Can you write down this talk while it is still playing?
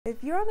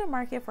If you're on the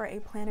market for a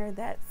planner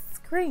that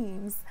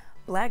screams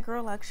Black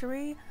girl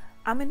luxury,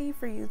 I'm gonna need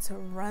for you to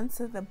run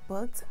to the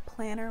Book'd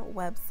Planner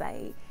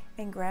website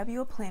and grab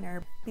you a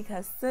planner,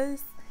 because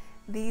sis,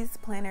 these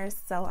planners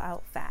sell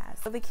out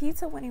fast. So the key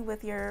to winning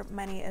with your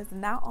money is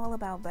not all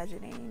about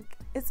budgeting.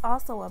 It's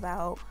also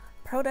about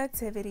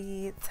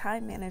productivity,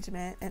 time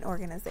management, and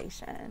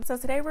organization. So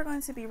today we're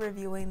going to be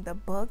reviewing the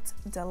Book'd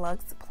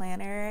Deluxe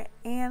Planner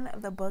and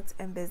the Book'd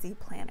and Busy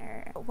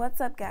Planner.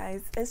 What's up,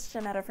 guys? It's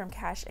Jeanetta from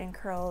Cash and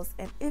Curls,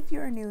 and if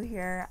you're new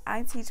here,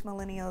 I teach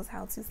millennials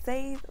how to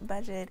save,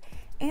 budget,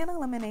 and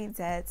eliminate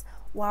debts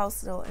while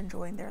still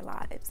enjoying their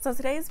lives. So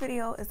today's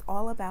video is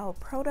all about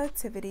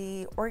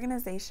productivity,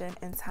 organization,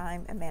 and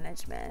time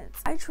management.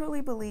 I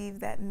truly believe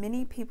that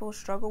many people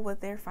struggle with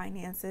their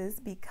finances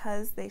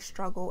because they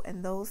struggle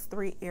in those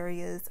three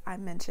areas I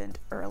mentioned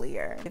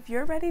earlier. If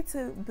you're ready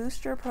to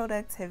boost your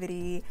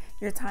productivity,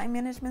 your time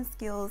management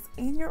skills,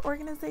 and your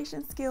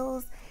organization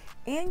skills,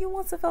 and you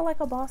want to feel like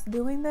a boss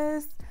doing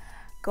this,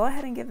 go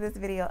ahead and give this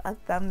video a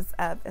thumbs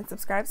up and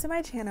subscribe to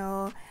my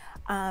channel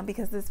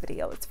because this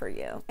video is for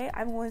you.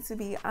 I'm going to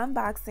be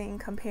unboxing,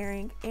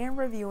 comparing, and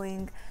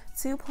reviewing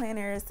two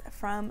planners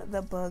from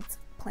the Book'd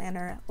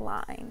Planner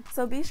line.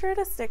 So be sure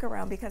to stick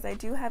around because I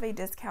do have a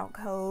discount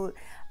code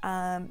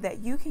that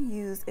you can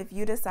use if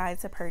you decide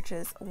to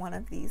purchase one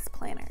of these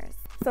planners.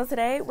 So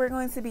today we're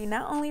going to be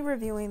not only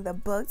reviewing the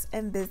Book'd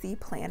and Busy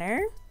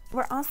Planner,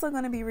 we're also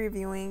going to be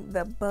reviewing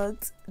the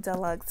Book'd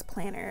Deluxe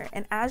Planner.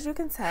 And as you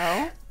can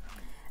tell,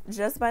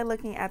 just by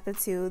looking at the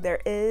two, there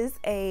is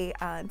a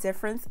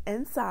difference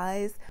in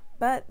size,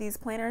 but these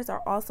planners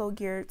are also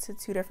geared to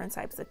two different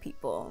types of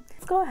people.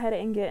 Let's go ahead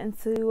and get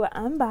into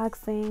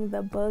unboxing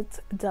the Book'd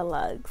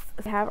Deluxe.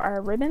 We have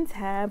our ribbon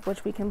tab,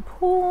 which we can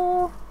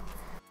pull.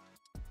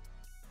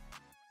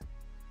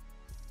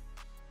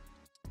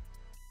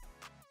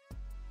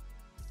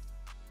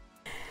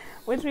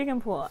 Which we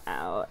can pull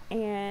out,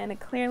 and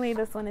clearly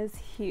this one is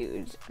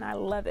huge and I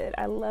love it.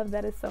 I love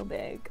that it's so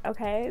big.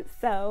 Okay,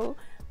 so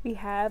we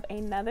have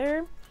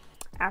another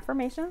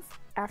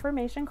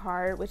affirmation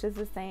card, which is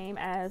the same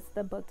as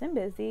the Book'd and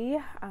Busy,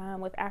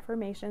 with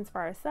affirmations for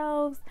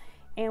ourselves,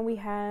 and we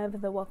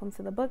have the welcome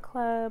to the book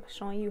club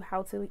showing you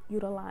how to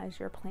utilize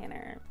your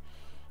planner.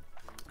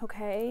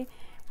 Okay,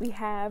 we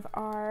have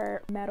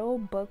our metal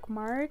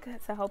bookmark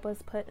to help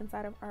us put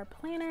inside of our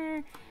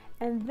planner,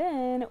 and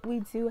then we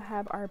do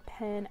have our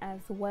pen as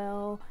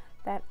well,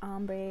 that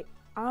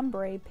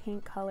ombre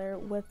pink color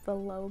with the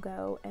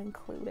logo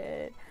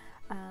included.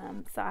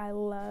 So I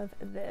love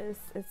this.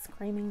 It's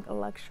screaming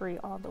luxury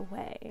all the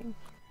way.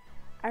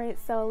 All right,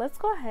 so let's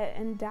go ahead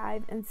and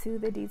dive into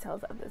the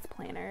details of this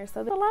planner.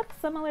 So there's a lot of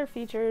similar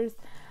features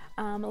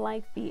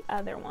like the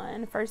other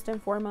one. First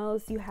and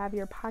foremost, you have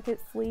your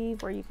pocket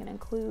sleeve where you can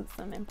include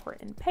some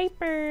important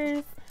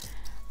papers.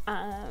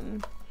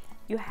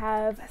 You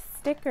have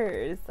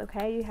stickers,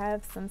 okay? You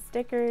have some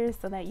stickers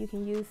so that you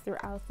can use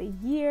throughout the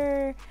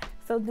year.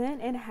 So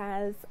then it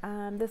has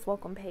this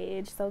welcome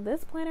page. So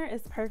this planner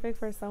is perfect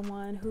for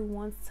someone who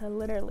wants to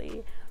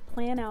literally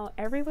plan out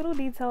every little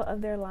detail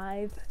of their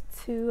life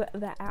to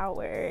the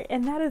hour.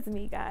 And that is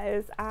me,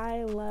 guys.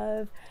 I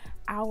love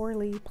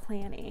hourly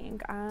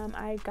planning.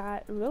 I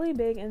got really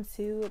big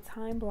into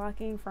time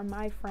blocking from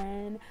my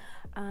friend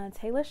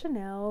Taylor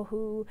Chanel,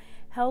 who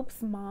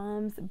helps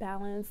moms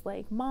balance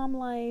like mom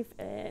life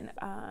and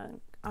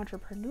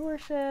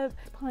entrepreneurship.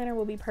 Planner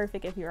will be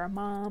perfect if you're a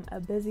mom, a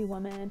busy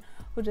woman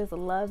who just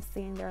loves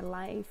seeing their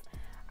life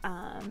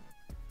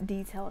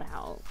detailed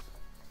out.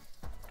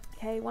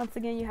 Okay, once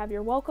again, you have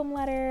your welcome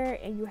letter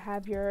and you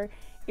have your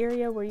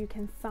area where you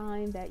can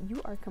sign that you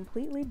are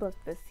completely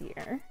booked this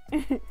year.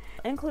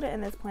 Included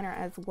in this planner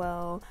as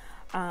well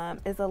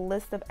is a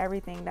list of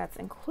everything that's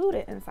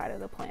included inside of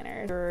the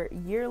planner. Your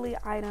yearly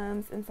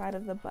items inside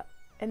of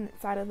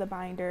the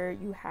binder.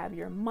 You have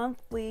your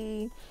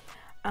monthly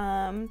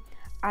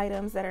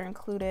items that are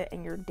included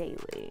in your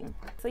daily.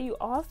 So you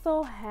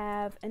also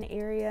have an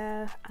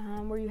area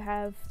where you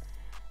have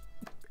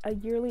a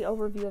yearly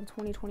overview of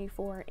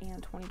 2024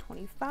 and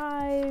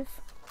 2025,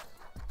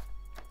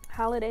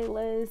 holiday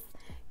list.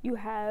 You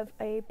have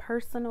a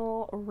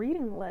personal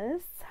reading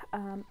list,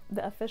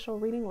 the official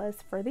reading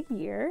list for the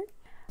year.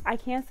 I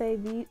can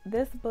say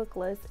this book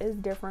list is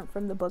different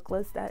from the book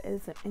list that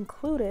is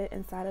included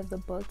inside of the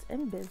Book'd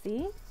and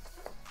Busy.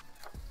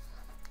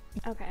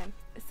 Okay,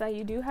 so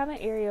you do have an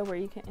area where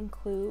you can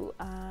include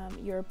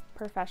your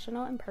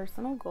professional and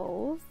personal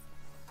goals.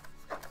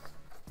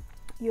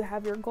 You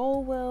have your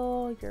goal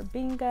wheel, your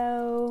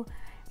bingo,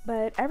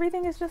 but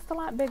everything is just a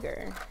lot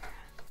bigger.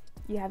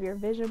 You have your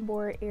vision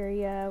board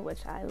area,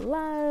 which I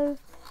love.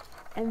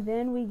 And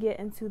then we get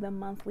into the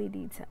monthly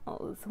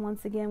details.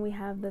 Once again, we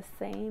have the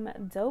same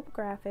dope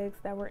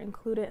graphics that were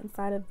included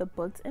inside of the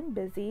Book'd and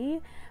Busy.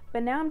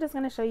 But now I'm just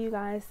going to show you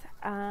guys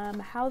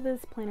how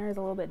this planner is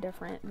a little bit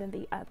different than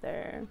the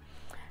other.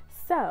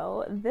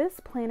 So this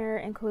planner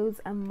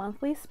includes a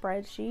monthly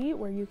spreadsheet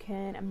where you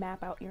can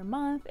map out your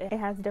month. It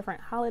has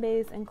different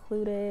holidays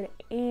included,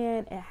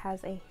 and it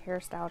has a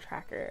hairstyle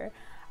tracker.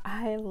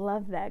 I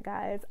love that,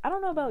 guys. I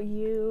don't know about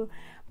you,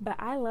 but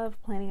I love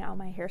planning out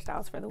my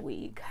hairstyles for the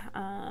week.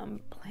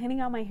 Planning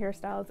out my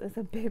hairstyles is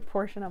a big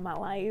portion of my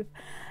life.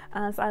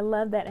 So I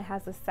love that it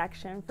has a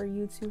section for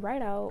you to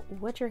write out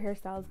what your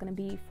hairstyle is going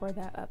to be for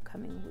that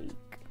upcoming week.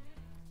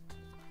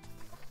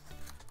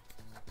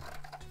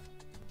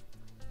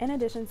 In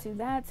addition to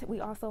that, we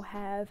also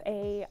have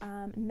a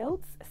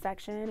notes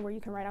section where you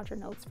can write out your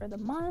notes for the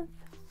month.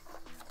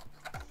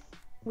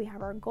 We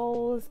have our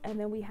goals, and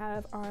then we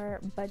have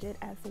our budget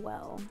as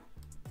well.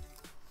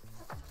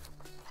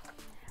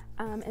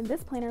 In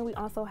this planner, we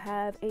also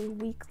have a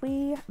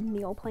weekly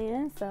meal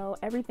plan. So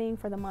everything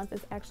for the month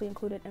is actually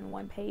included in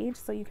one page.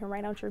 So you can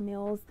write out your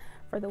meals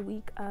for the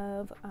week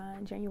of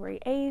January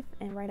 8th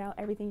and write out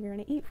everything you're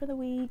gonna eat for the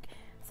week,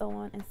 so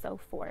on and so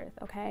forth,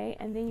 okay?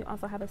 And then you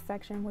also have a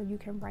section where you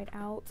can write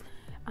out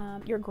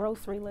your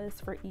grocery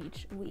list for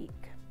each week.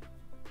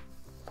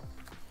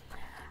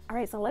 All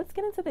right, so let's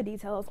get into the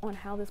details on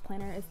how this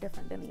planner is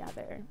different than the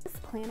other. This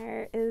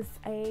planner is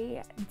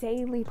a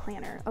daily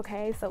planner,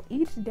 okay? So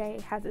each day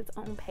has its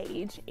own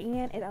page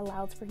and it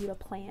allows for you to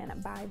plan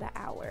by the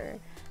hour.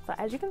 So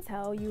as you can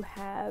tell, you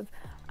have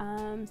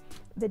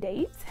the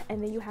date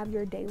and then you have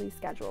your daily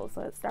schedule.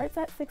 So it starts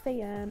at 6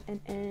 a.m. and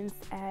ends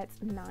at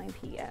 9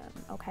 p.m.,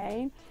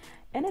 okay?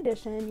 In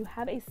addition, you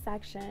have a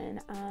section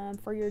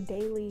for your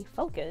daily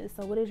focus.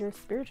 So what is your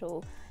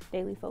spiritual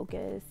daily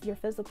focus, your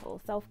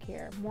physical,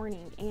 self-care,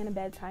 morning, and a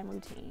bedtime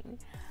routine.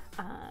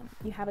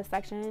 You have a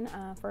section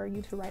for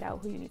you to write out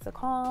who you need to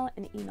call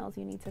and emails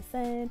you need to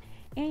send,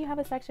 and you have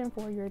a section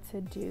for your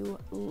to-do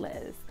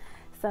list.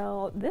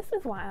 So this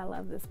is why I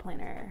love this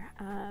planner.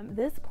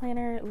 This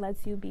planner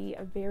lets you be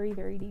very,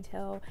 very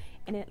detailed,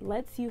 and it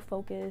lets you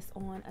focus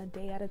on a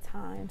day at a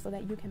time so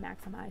that you can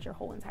maximize your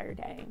whole entire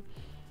day.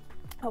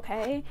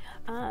 Okay,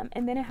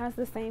 and then it has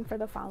the same for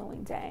the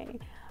following day.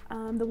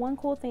 The one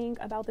cool thing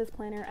about this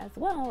planner as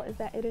well is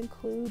that it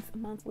includes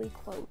monthly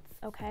quotes,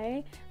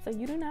 okay? So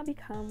you do not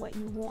become what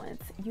you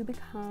want, you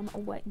become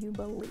what you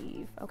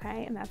believe,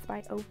 okay? And that's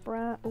by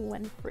Oprah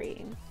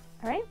Winfrey,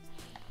 all right?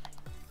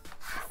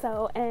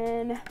 So,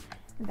 and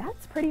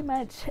that's pretty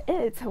much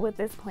it with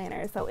this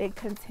planner. So it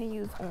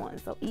continues on.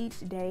 So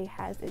each day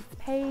has its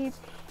page,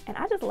 and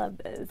I just love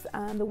this.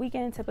 The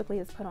weekend typically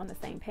is put on the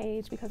same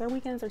page because our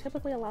weekends are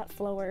typically a lot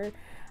slower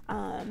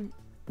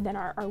than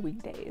our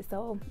weekdays.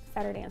 So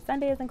Saturday and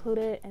Sunday is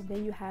included, and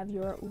then you have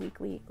your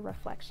weekly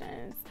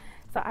reflections.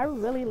 So I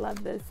really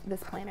love this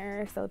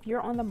planner. So if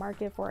you're on the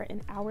market for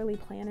an hourly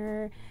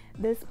planner,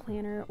 this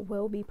planner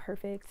will be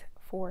perfect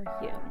for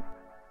you.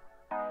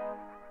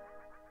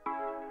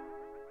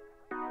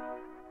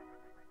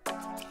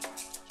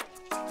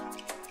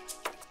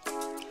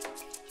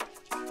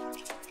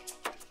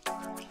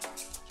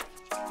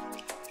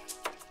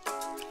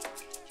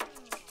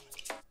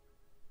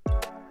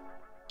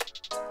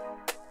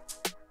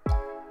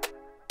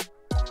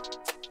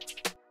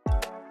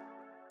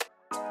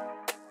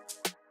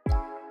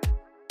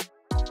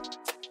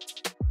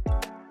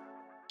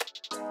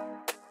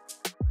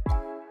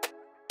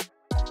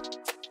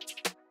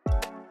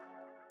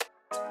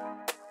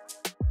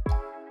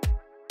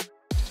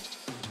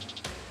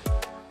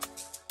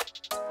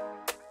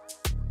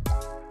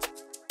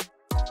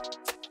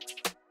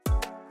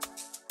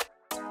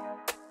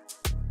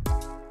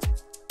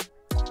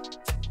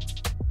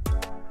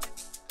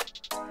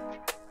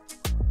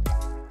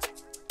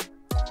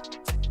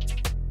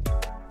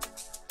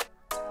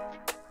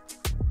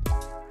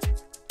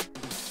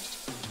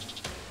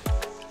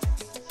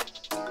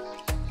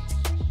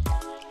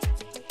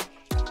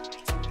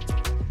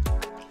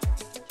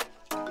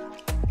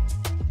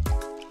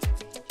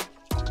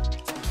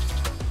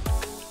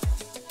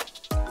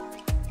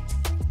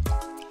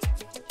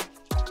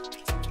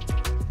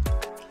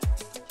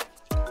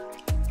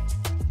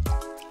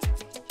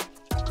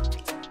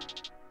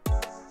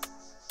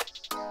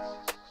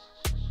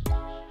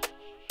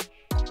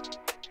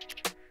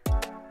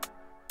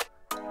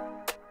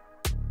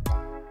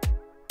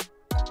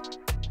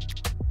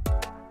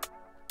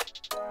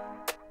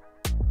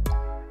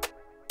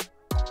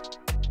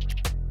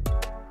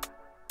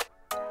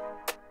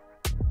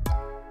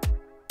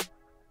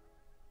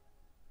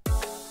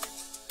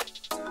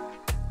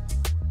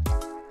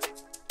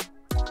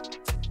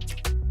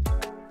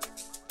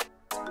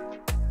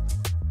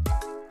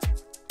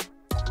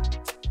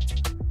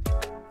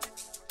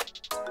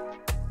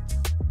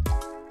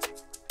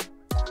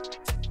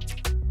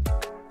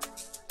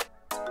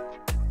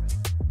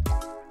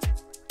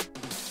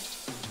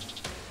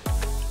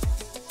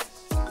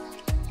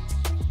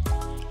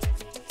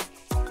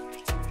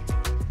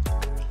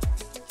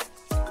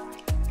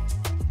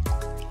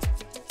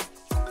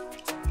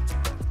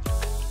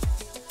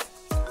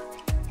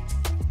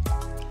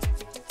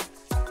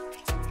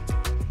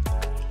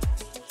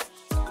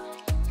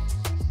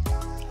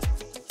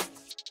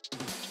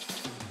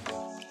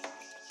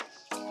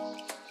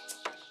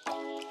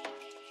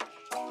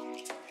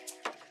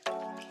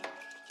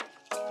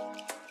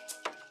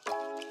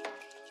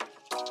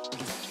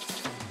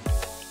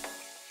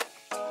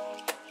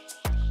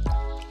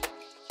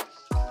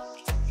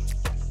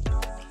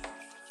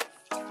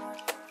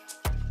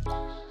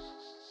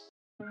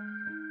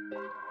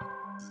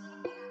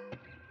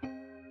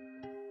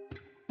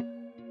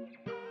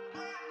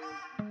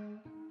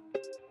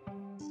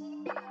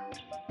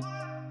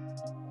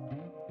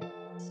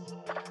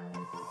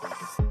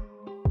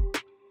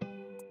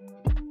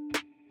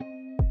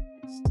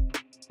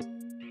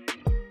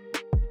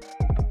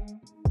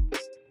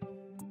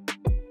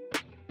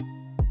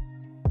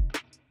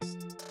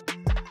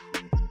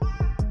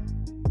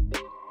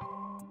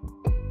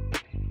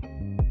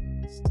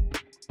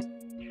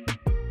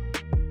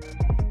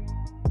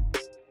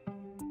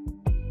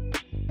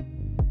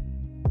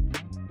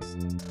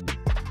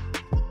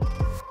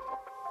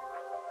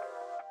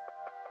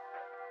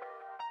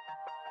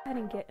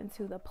 get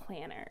into the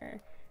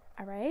planner.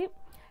 All right,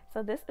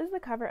 so this is the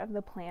cover of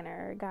the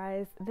planner,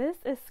 guys. This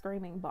is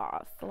screaming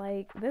boss.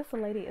 Like, this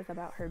lady is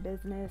about her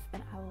business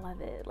and I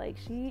love it. Like,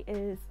 she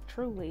is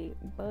truly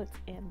booked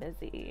and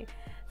busy.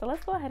 So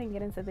let's go ahead and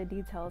get into the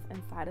details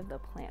inside of the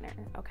planner,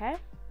 okay?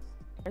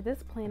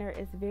 This planner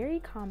is very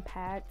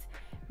compact,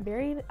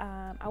 very,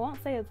 I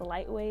won't say it's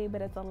lightweight,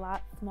 but it's a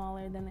lot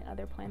smaller than the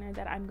other planner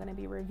that I'm going to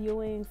be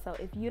reviewing. So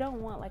if you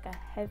don't want like a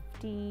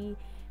hefty,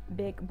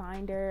 big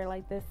binder,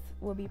 like this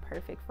will be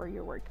perfect for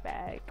your work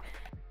bag.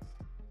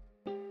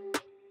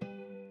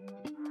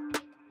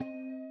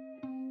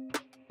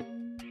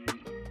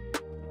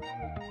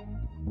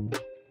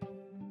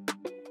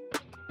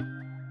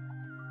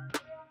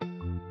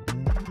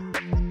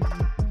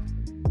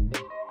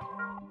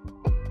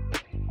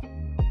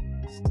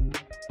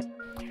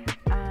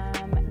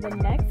 The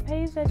next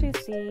page that you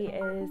see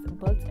is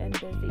Booked and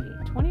Busy.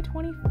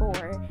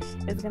 2024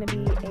 is going to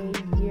be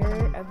a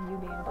year of you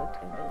being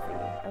booked and busy,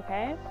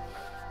 okay?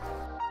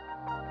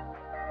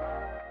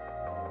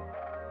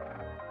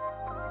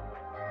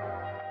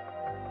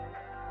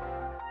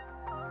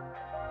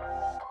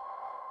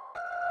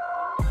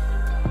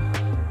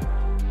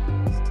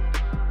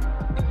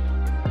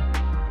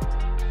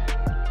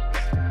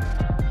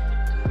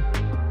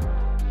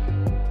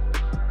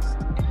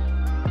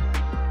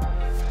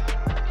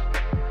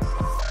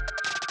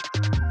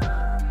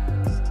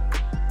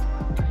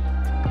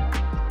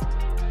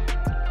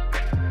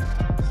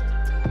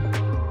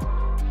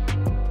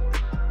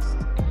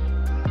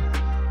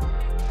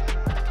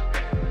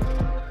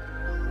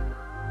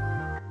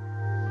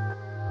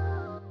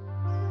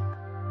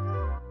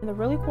 The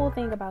really cool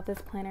thing about this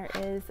planner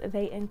is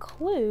they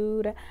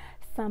include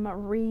some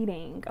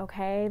reading,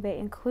 okay? They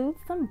include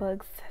some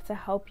books to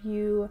help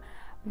you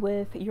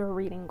with your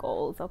reading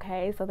goals,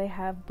 okay? So they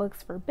have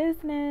books for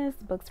business,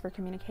 books for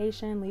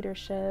communication,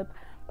 leadership,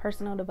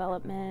 personal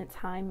development,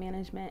 time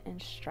management, and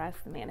stress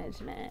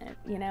management.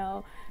 You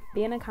know,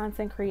 being a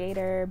content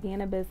creator,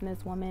 being a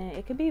businesswoman,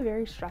 it could be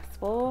very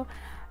stressful.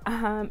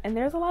 And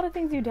there's a lot of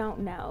things you don't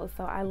know.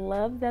 So I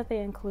love that they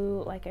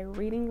include like a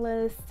reading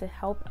list to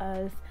help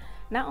us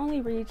not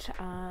only reach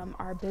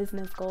our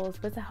business goals,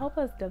 but to help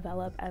us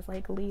develop as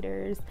like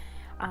leaders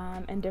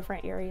in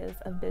different areas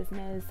of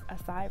business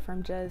aside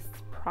from just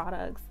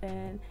products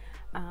and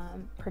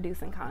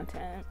producing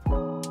content.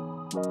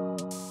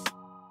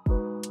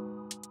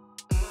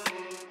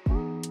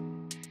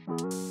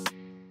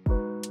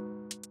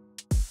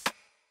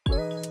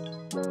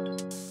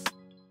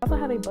 I also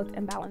have a booked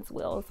and balanced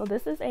wheel. So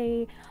this is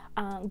a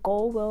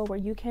goal wheel where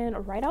you can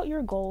write out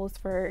your goals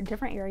for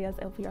different areas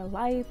of your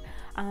life.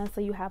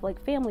 So you have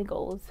like family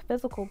goals,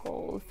 physical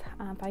goals,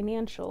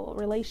 financial,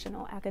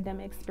 relational,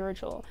 academic,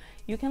 spiritual.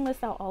 You can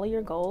list out all of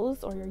your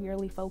goals or your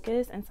yearly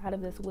focus inside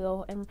of this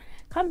wheel and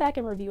come back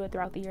and review it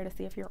throughout the year to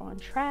see if you're on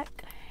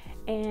track.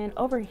 And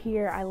over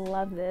here, I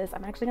love this.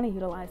 I'm actually going to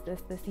utilize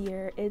this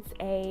year. It's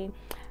a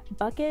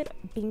bucket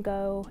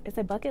bingo. It's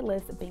a bucket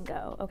list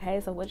bingo.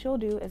 Okay, so what you'll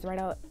do is write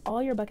out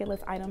all your bucket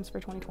list items for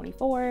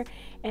 2024,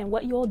 and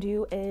what you'll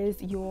do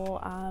is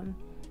you'll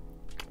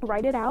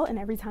write it out, and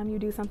every time you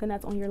do something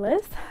that's on your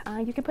list,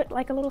 you can put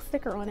like a little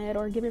sticker on it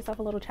or give yourself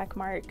a little check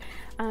mark,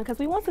 because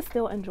we want to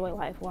still enjoy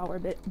life while we're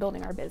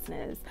building our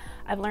business.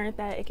 I've learned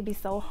that it can be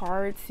so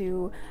hard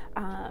to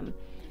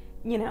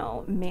you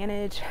know,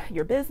 manage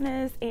your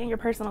business and your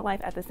personal life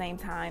at the same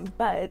time,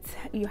 but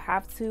you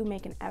have to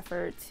make an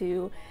effort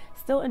to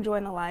still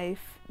enjoy the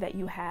life that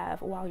you have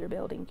while you're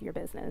building your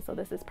business. So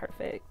this is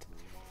perfect.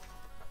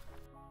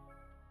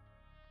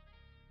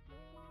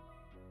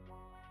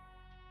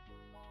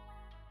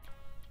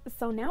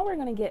 So now we're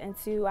going to get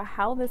into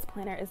how this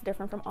planner is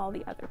different from all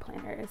the other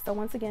planners. So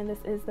once again, this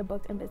is the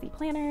Booked and Busy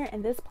planner,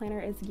 and this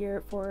planner is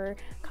geared for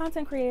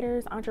content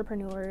creators,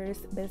 entrepreneurs,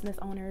 business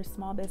owners,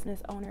 small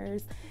business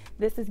owners.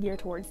 This is geared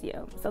towards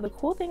you. So the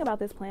cool thing about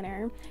this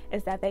planner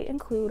is that they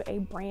include a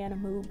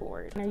brand mood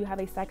board. Now you have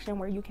a section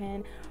where you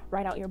can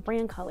write out your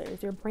brand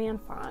colors, your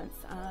brand fonts,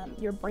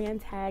 your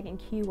brand tag and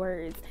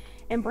keywords,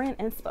 and brand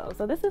inspo.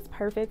 So this is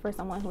perfect for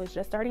someone who is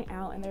just starting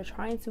out and they're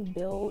trying to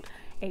build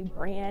a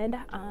brand,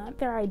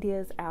 their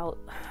ideas out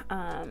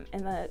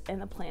in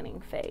the planning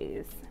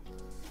phase.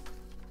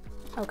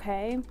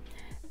 Okay,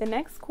 the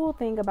next cool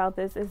thing about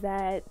this is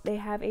that they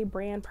have a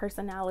brand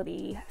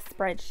personality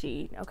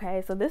spreadsheet.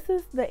 Okay, so this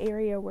is the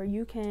area where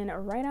you can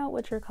write out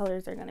what your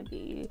colors are going to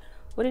be.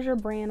 What is your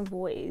brand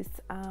voice?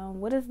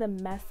 What is the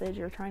message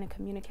you're trying to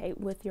communicate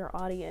with your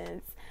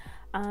audience?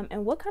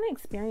 And what kind of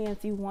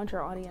experience you want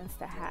your audience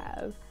to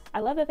have. I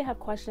love that they have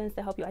questions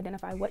to help you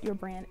identify what your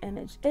brand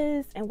image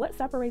is and what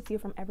separates you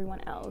from everyone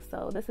else.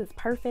 So this is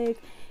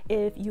perfect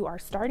if you are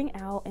starting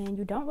out and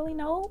you don't really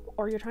know,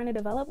 or you're trying to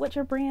develop what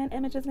your brand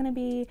image is going to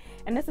be.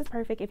 And this is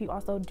perfect if you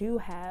also do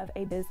have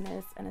a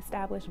business, an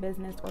established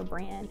business or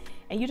brand,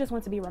 and you just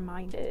want to be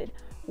reminded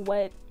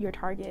what your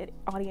target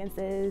audience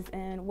is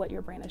and what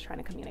your brand is trying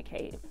to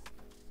communicate.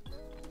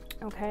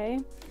 Okay.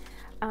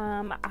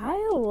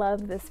 I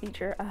love this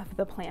feature of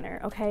the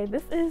planner. Okay,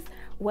 this is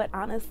what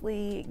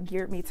honestly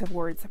geared me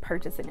towards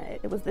purchasing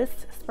it. It was this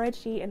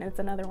spreadsheet, and it's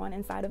another one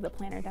inside of the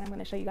planner that I'm going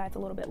to show you guys a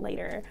little bit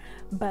later.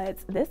 But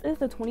this is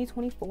the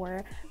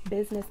 2024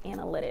 business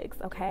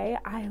analytics. Okay,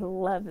 I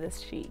love this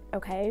sheet.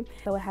 Okay,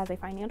 so it has a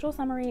financial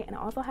summary and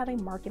also have a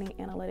marketing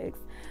analytics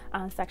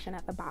section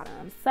at the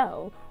bottom.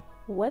 So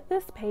what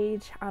this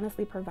page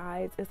honestly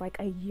provides is like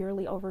a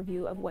yearly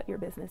overview of what your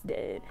business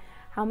did.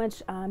 How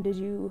much did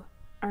you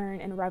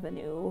earn in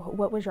revenue?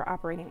 What was your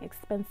operating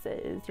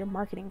expenses, your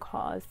marketing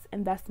costs,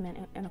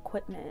 investment in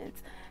equipment,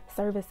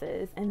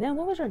 services, and then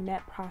what was your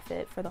net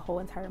profit for the whole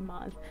entire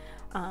month,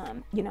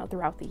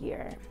 throughout the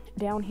year.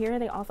 Down here,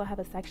 they also have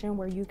a section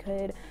where you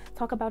could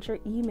talk about your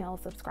email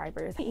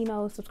subscribers. How many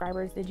email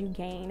subscribers did you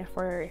gain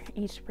for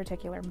each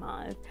particular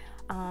month?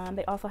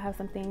 They also have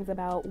some things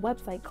about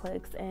website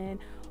clicks and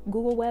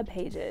Google web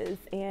pages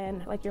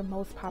and like your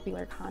most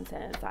popular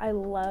content. So I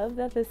love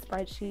that this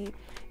spreadsheet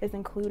is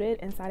included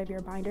inside of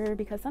your binder,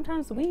 because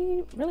sometimes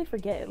we really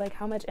forget like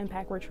how much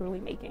impact we're truly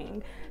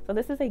making. So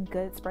this is a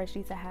good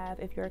spreadsheet to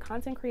have if you're a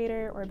content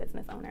creator or a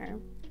business owner.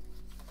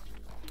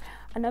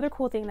 Another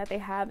cool thing that they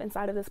have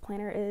inside of this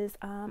planner is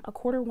a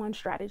quarter one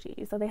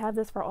strategy. So they have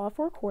this for all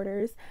 4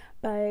 quarters,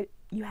 but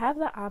you have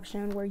the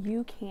option where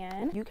you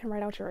can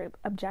write out your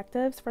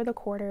objectives for the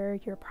quarter,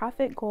 your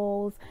profit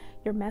goals,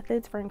 your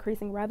methods for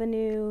increasing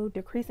revenue,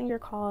 decreasing your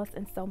costs,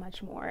 and so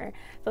much more.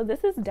 So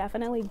this is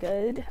definitely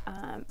good.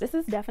 This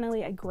is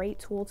definitely a great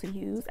tool to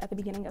use at the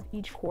beginning of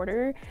each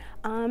quarter.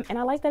 And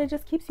I like that it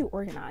just keeps you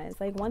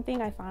organized. Like, one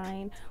thing I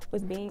find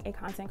with being a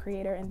content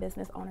creator and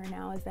business owner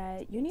now is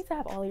that you need to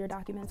have all of your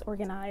documents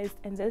organized,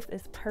 and this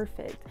is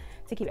perfect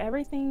to keep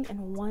everything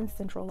in one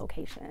central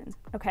location.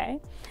 Okay,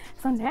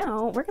 so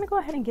now we're gonna go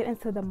ahead and get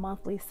into the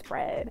monthly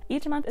spread.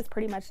 Each month is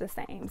pretty much the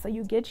same. So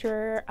you get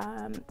your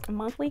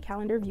monthly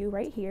calendar view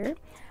right here,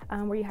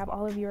 where you have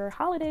all of your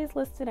holidays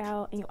listed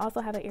out, and you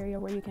also have an area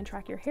where you can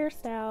track your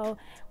hairstyle,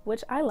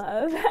 which I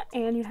love,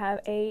 and you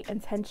have a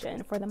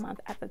intention for the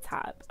month at the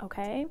top.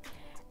 Okay,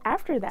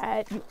 after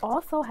that, you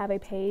also have a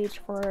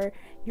page for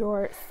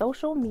your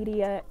social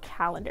media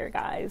calendar,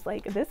 guys.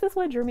 Like, this is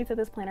what drew me to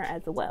this planner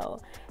as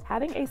well.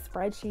 Having a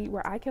spreadsheet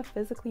where I can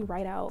physically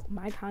write out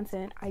my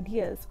content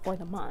ideas for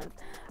the month.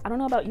 I don't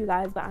know about you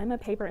guys, but I'm a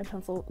paper and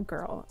pencil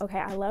girl. Okay,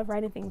 I love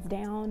writing things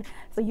down.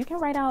 So you can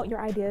write out your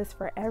ideas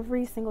for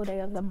every single day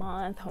of the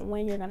month,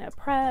 when you're gonna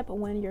prep,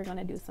 when you're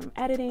gonna do some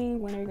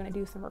editing, when you're gonna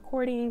do some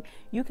recording.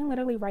 You can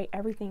literally write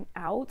everything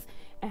out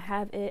and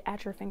have it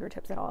at your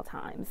fingertips at all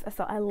times.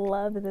 So I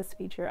love this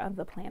feature of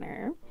the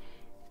planner.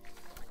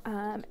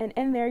 And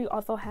in there you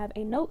also have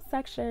a notes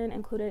section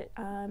included,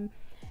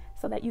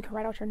 so that you can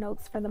write out your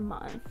notes for the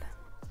month.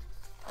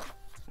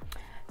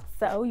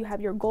 So you have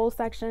your goal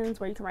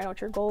sections where you can write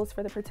out your goals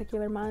for the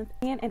particular month,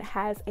 and it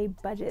has a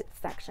budget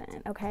section.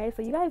 Okay,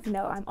 so you guys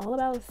know I'm all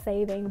about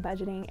saving,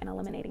 budgeting, and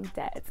eliminating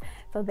debts.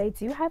 So they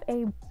do have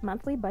a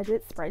monthly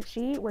budget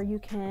spreadsheet where you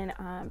can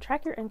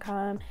track your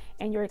income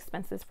and your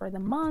expenses for the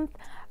month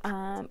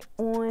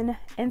on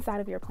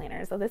inside of your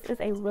planner. So this is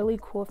a really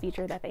cool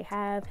feature that they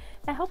have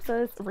that helps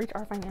us reach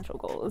our financial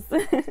goals.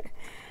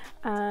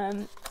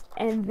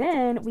 And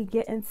then we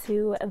get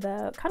into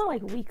the kind of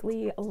like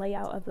weekly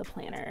layout of the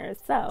planner.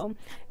 So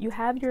you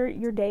have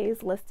your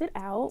days listed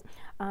out,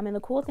 and the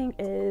cool thing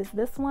is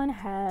this one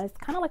has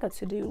kind of like a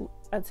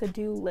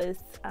to-do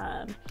list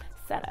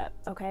setup.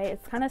 Okay,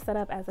 it's kind of set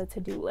up as a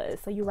to-do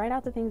list. So you write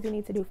out the things you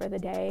need to do for the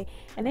day,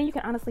 and then you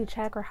can honestly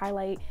check or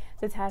highlight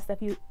the tasks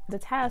that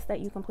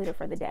you completed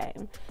for the day.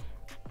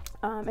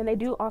 And they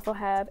do also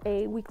have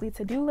a weekly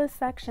to-do list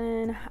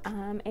section,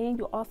 and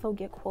you also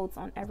get quotes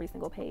on every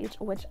single page,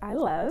 which I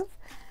love.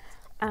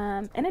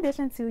 In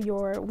addition to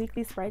your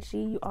weekly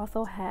spreadsheet, you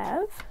also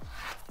have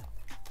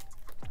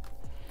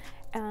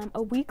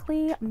a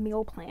weekly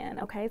meal plan.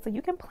 Okay, so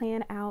you can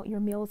plan out your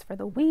meals for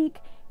the week,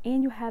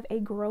 and you have a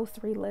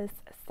grocery list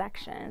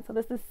section. So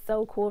this is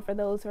so cool for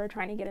those who are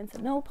trying to get into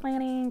meal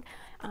planning.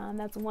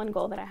 That's one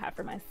goal that I have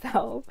for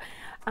myself.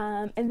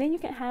 And then you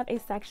can have a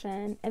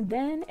section, and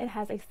then it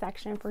has a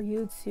section for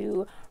you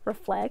to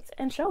reflect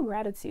and show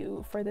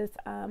gratitude for this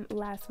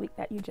last week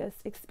that you just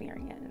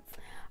experienced.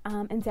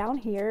 And down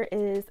here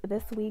is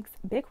this week's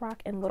Big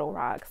Rock and Little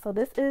Rock. So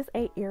this is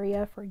an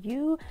area for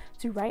you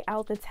to write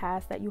out the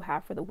tasks that you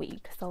have for the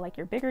week. So like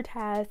your bigger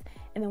tasks,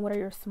 and then what are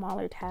your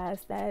smaller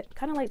tasks that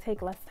kind of like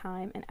take less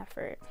time and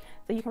effort.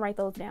 So you can write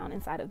those down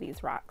inside of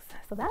these rocks.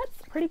 So that's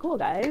pretty cool,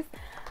 guys.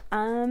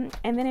 And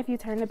then if you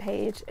turn the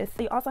page,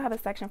 you also have a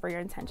section for your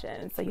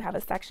intention. So you have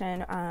a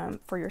section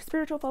for your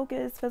spiritual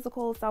focus,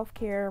 physical,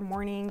 self-care,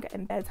 morning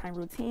and bedtime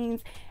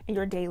routines, and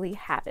your daily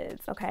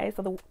habits. Okay,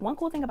 so the one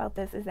cool thing about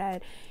this is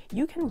that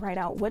you can write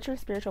out what your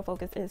spiritual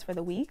focus is for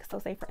the week. So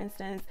say for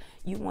instance,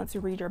 you want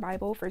to read your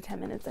Bible for 10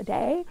 minutes a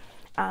day.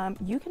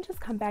 You can just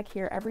come back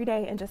here every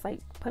day and just like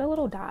put a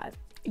little dot.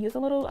 Use a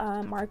little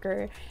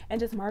marker and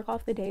just mark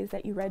off the days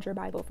that you read your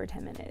Bible for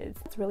 10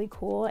 minutes. It's really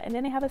cool. And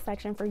then they have a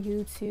section for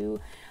you to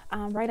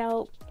write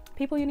out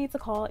people you need to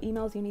call,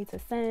 emails you need to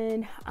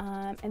send,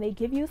 and they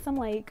give you some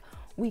like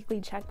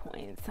weekly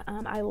checkpoints.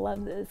 I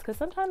love this because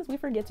sometimes we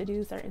forget to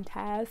do certain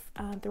tasks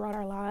throughout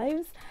our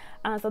lives.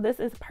 So this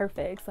is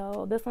perfect.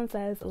 So this one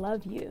says,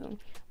 love you,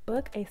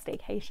 book a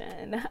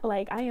staycation.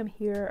 Like, I am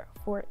here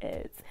for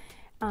it.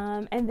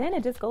 And then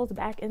it just goes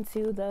back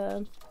into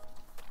the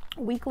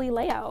weekly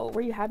layout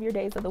where you have your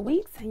days of the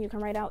weeks and you can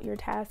write out your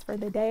tasks for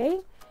the day.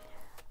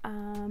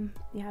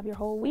 You have your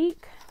whole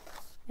week,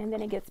 and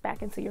then it gets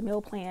back into your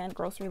meal plan,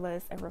 grocery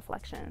list, and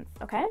reflections.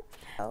 Okay,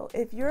 so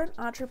if you're an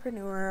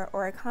entrepreneur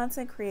or a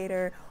content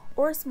creator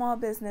or a small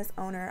business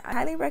owner, I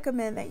highly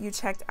recommend that you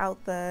check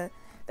out the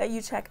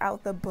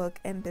Book'd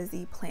and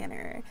Busy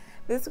planner.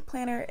 This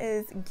planner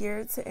is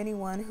geared to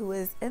anyone who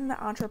is in the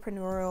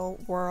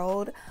entrepreneurial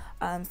world,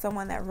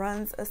 someone that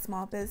runs a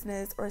small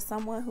business, or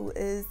someone who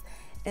is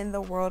in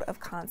the world of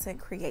content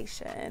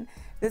creation.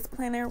 This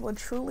planner will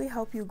truly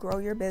help you grow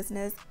your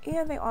business,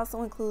 and they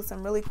also include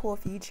some really cool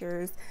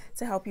features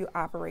to help you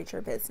operate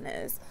your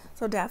business.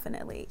 So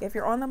definitely, if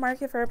you're on the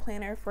market for a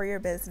planner for your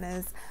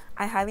business,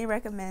 I highly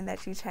recommend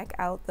that you check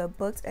out the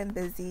Book'd and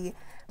Busy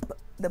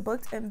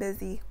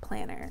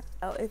planner.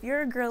 So if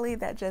you're a girly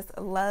that just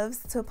loves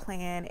to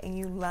plan and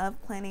you love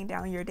planning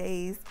down your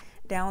days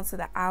down to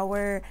the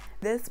hour,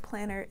 this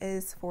planner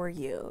is for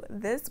you.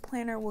 This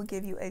planner will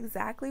give you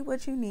exactly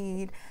what you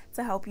need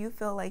to help you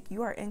feel like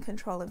you are in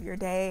control of your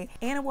day,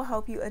 and it will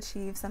help you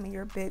achieve some of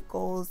your big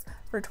goals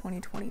for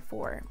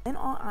 2024. In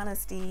all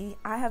honesty,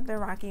 I have been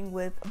rocking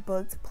with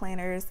Book'd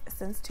planners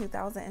since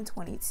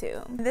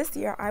 2022. This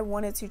year, I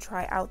wanted to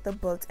try out the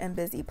Book'd and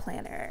Busy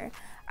planner.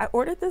 I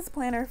ordered this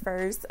planner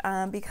first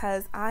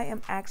because I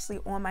am actually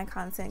on my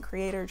content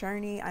creator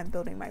journey. I'm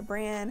building my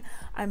brand,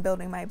 I'm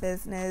building my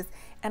business,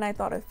 and I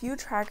thought a few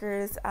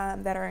trackers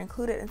that are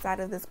included inside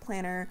of this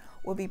planner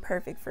will be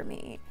perfect for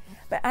me.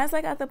 But as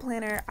I got the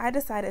planner, I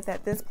decided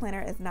that this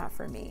planner is not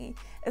for me.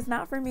 It's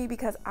not for me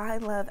because I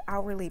love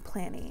hourly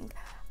planning.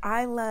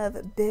 I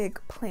love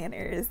big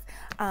planners,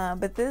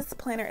 but this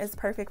planner is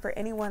perfect for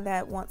anyone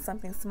that wants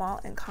something small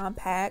and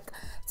compact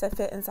to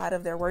fit inside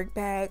of their work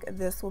bag.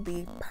 This will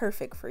be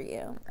perfect for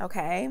you,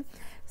 okay?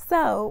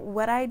 So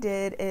what I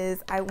did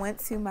is I went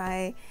to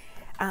my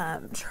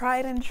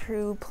tried and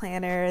true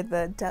planner,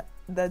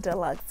 the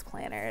Deluxe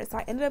planner. So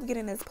I ended up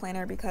getting this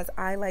planner because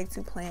I like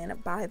to plan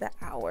by the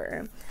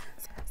hour.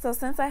 So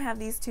since I have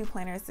these two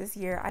planners this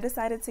year, I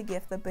decided to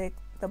gift the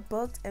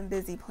Book'd and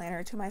Busy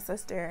planner to my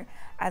sister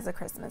as a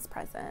Christmas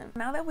present.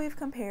 Now that we've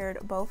compared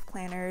both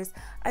planners,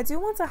 I do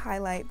want to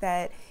highlight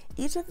that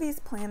each of these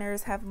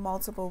planners have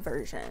multiple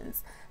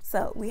versions.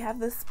 So we have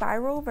the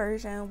spiral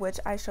version, which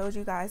I showed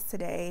you guys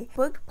today.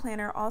 Book'd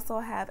planner also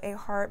have a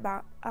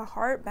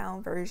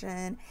hardbound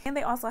version, and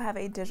they also have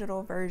a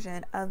digital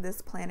version of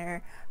this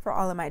planner for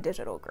all of my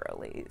digital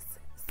girlies.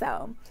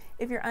 So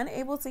if you're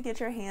unable to get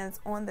your hands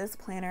on this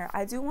planner,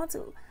 I do want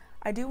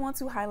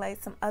to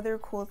highlight some other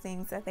cool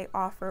things that they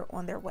offer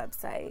on their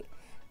website.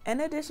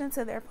 In addition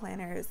to their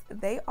planners,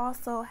 they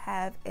also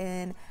have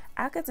an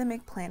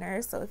academic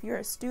planner. So if you're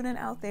a student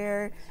out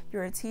there,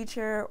 you're a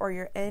teacher, or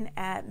you're in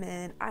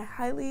admin, I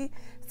highly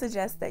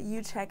suggest that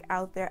you check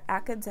out their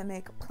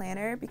academic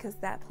planner because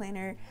that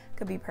planner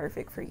could be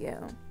perfect for you.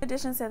 In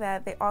addition to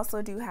that, they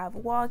also do have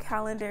wall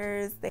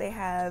calendars. They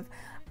have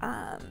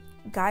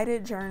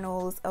guided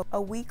journals, a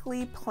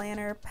weekly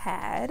planner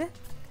pad,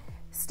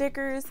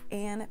 stickers,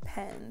 and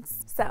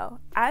pens. So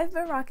I've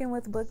been rocking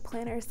with book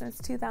planners since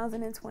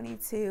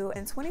 2022.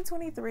 In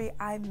 2023,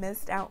 I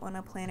missed out on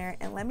a planner,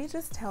 and let me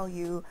just tell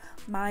you,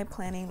 my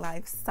planning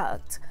life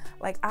sucked.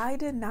 Like, I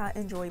did not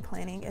enjoy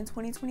planning in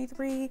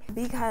 2023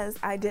 because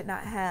I did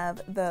not have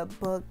the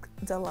Book'd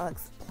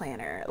Deluxe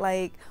planner.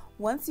 Like,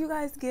 once you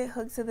guys get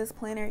hooked to this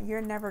planner,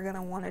 you're never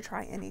gonna want to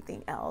try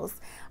anything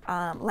else.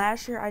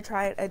 Last year I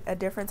tried a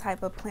different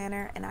type of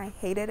planner and I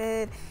hated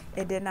it.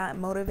 It did not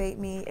motivate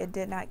me. It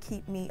did not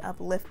keep me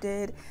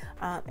uplifted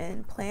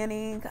in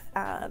planning.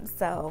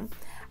 So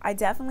I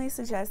definitely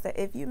suggest that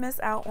if you miss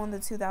out on the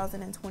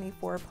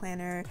 2024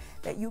 planner,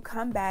 that you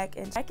come back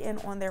and check in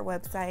on their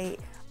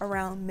website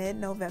around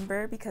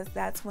mid-November, because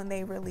that's when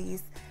they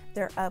release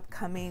their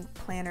upcoming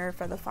planner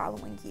for the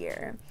following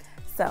year.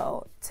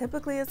 So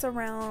typically it's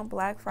around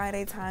Black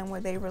Friday time where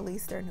they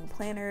release their new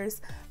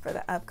planners for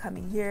the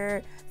upcoming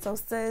year. So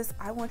sis,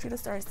 I want you to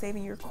start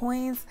saving your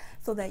coins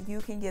so that you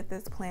can get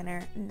this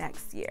planner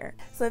next year.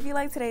 So if you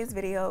like today's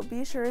video,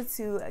 be sure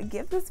to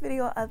give this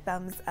video a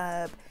thumbs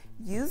up.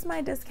 Use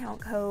my discount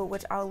code,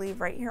 which I'll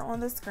leave right here on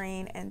the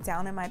screen and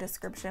down in my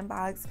description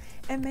box,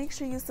 and make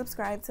sure you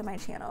subscribe to my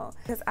channel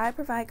because I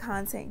provide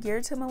content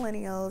geared to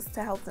millennials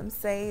to help them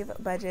save,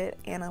 budget,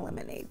 and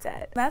eliminate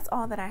debt. That's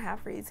all that I have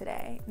for you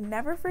today.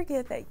 Never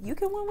forget that you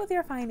can win with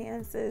your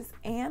finances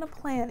and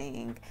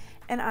planning,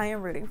 and I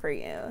am rooting for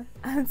you.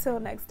 Until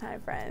next time,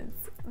 friends.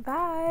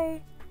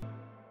 Bye.